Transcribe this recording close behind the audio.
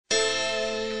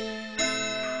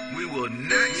We will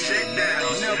not shut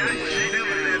down. Never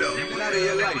let up. Not in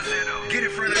your life. Get in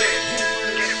front of that.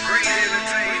 Get Braindead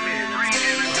Entertainment.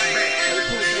 Braindead Entertainment. Let's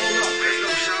go,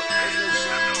 Shop.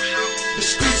 The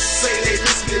streets say they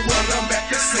miss me, well I'm back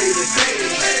to say the same.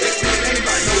 If it ain't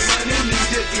about no money, need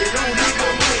to get on out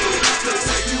my way. Cause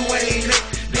if you ain't it,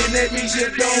 then that means you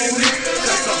don't it.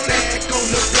 Cause I'm back on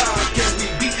the block and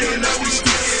we beating up these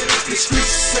streets. The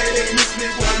streets say they miss me,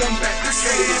 well I'm back to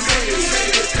say the same.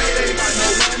 If it ain't about no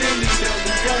money, need to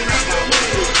move on out my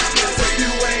way. Cause if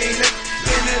you ain't it,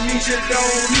 then that means you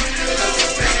don't it. Cause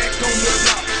I'm back on the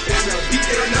block and I'm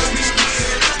beating up these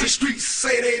streets. The streets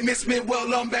say they miss me, well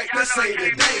I'm back to say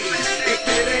the day. If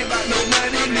it ain't about no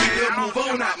money, need to move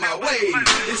on out my way.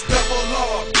 It's double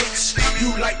law, bitch.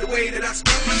 You like the way that I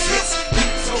spit these hits.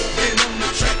 Beats open on the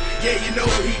track, yeah you know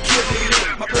he killing it.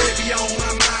 My bread be on my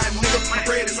mind, nigga. My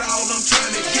bread is all I'm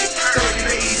trying to get. 30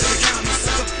 days in the county,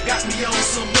 sucker. Got me on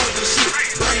some other shit.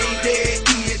 Braindead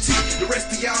ENT, the rest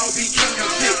of y'all be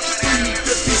counterfeit.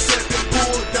 357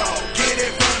 Bulldog, get in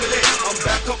front of that. I'm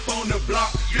back up on the block.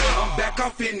 I'm back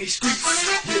off in these streets.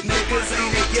 You niggas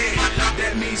ain't it yet.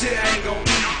 That means it ain't gon'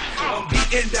 eat. I'm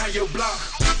beating down your block.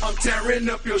 I'm tearing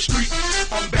up your street.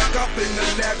 I'm back off in the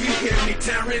lab. You hear me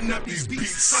tearing up these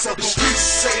beats. So the streets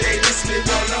say they miss me,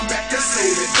 well I'm back to say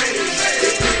the day.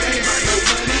 If it ain't about no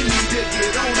money, need to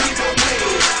get on out my way.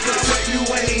 Cause if you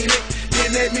ain't it, then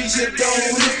that means you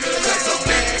don't it. Cause I'm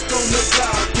back on the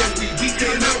block and we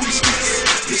beating up these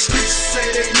streets. The streets say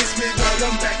they miss me, well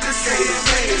I'm back to say the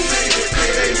day. If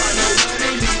it ain't about no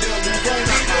money, need to move on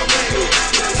out my way.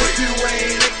 Cause if you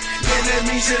ain't it, then that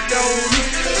means you don't it.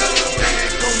 Cause I'm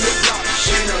back on the block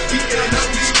and I'm beating up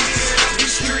these streets. The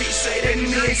streets say they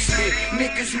miss me,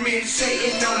 niggas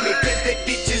hating on me. Cause they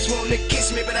bitches wanna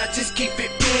kiss me, but I just keep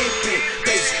it pimpin'.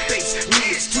 Face,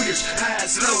 mids, tweeters,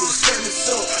 highs, lows, turning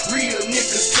so. Real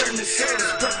niggas turning souls.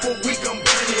 Purple, we gon'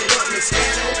 burn it up. And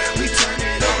Scano, we turn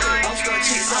it up. I'm starting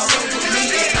chicks all over me,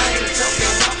 and I ain't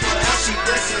talking about for how she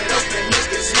bless it up and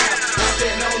niggas now. I've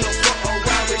been on her for a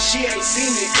while, but she ain't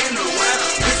seen it in a while.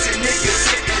 Listen, niggas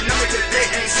sitting know that they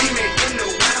ain't seen it in a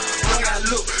while. I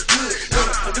look good,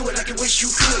 I'll do it like you wish you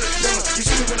could. You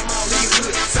see me when I'm all in your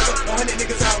hood. Sucker, 100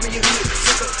 niggas all in your hood.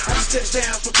 Sucker, I just touched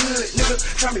down for good, nigga.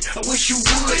 Try me, I wish you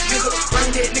would, nigga.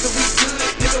 Braindead, nigga, we good,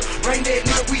 nigga. Braindead,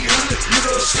 nigga, we hood,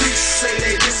 nigga. The streets say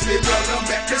they miss me, well I'm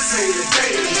back to say the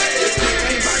day. If it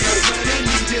ain't about no money,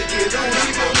 need to get on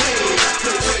out my way.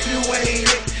 Cause if you ain't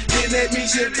it, then that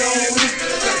means you don't it.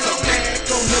 Cause I'm back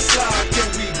on the block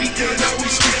and we beating up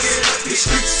these streets. The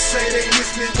streets say they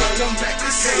miss me, well I'm back to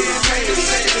say the day.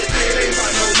 If it ain't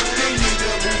about no money, need to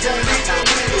move on out my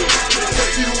way. Cause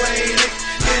if you ain't it,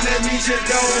 then that means you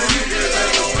don't it.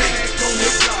 Cause I'm back on the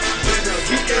block and I'm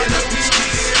beating up these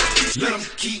streets. Let them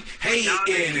keep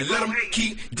hating and let them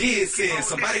keep dissing.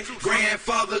 Somebody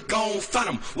grandfather gon' find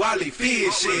them while they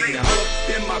fishing. All up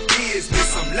in my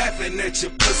business, I'm laughing at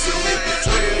your pussy nigga.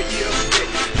 12 years back,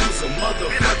 you's a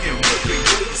motherfucking rookie.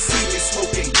 You see me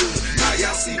smoking good, now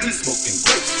y'all see me smoking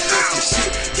great. That's the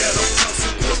shit that I'm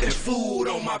hustling, putting food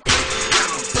on my plate.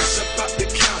 Now I'm fresh up out the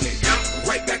county,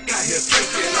 right back out here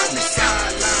caking on the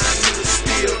sideline. Niggas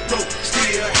still broke,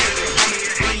 still hating.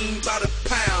 Green by the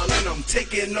pound, and I'm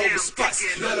taking over spots.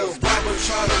 Let a robber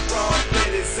try to rob,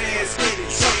 let his ass get it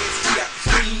drunk. We got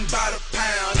green by the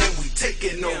pound, and we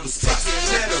taking over spots.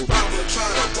 Let a robber try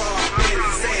to rob, let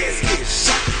his ass get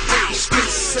shot. The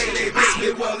streets say they miss me,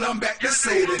 well I'm back to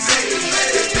say the day.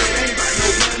 If it ain't about no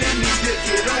money, need to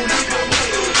get on out my way.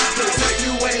 Cause if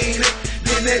you ain't it,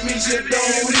 then that means you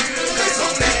don't it. Cause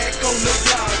I'm back on the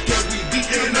block and we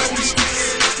beating up these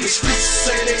streets. The streets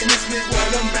say they miss me,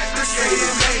 well I'm back to say the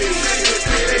day. If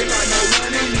it ain't about no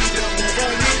money, need to move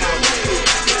on out my way.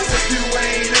 Cause if you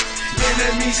ain't it, then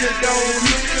that means you don't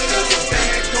it. Cause I'm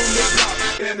back on the block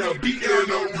and I'm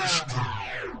beating up these streets.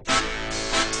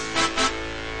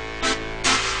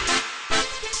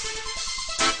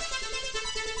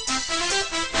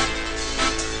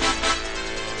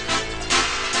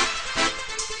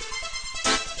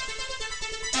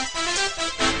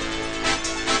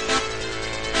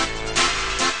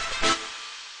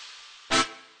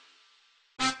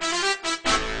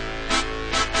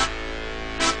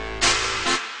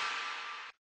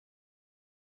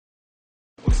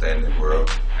 What's happening, world?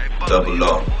 Double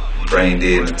law,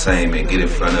 Braindead Entertainment, get in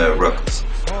front of records.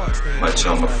 Might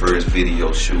show my first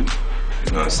video shoot.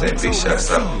 You know what I'm saying? Big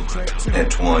shots out.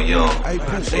 Antoine Young,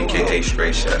 aka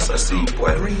Straight Shots. I see you,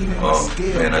 boy.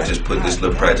 Man, I just put this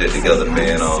little project together,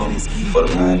 man, for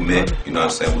the movement. You know what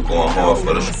I'm saying? We're going hard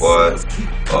for the squad.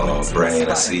 Brain,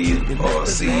 I see you.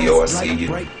 CEO, I see you.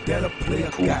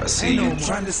 Poop, I see you.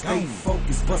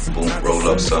 Boom, roll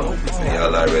up something. And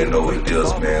y'all already know what it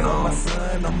is, man.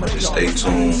 Just stay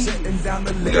tuned.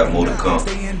 We got more to come.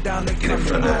 Get in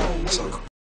front of it.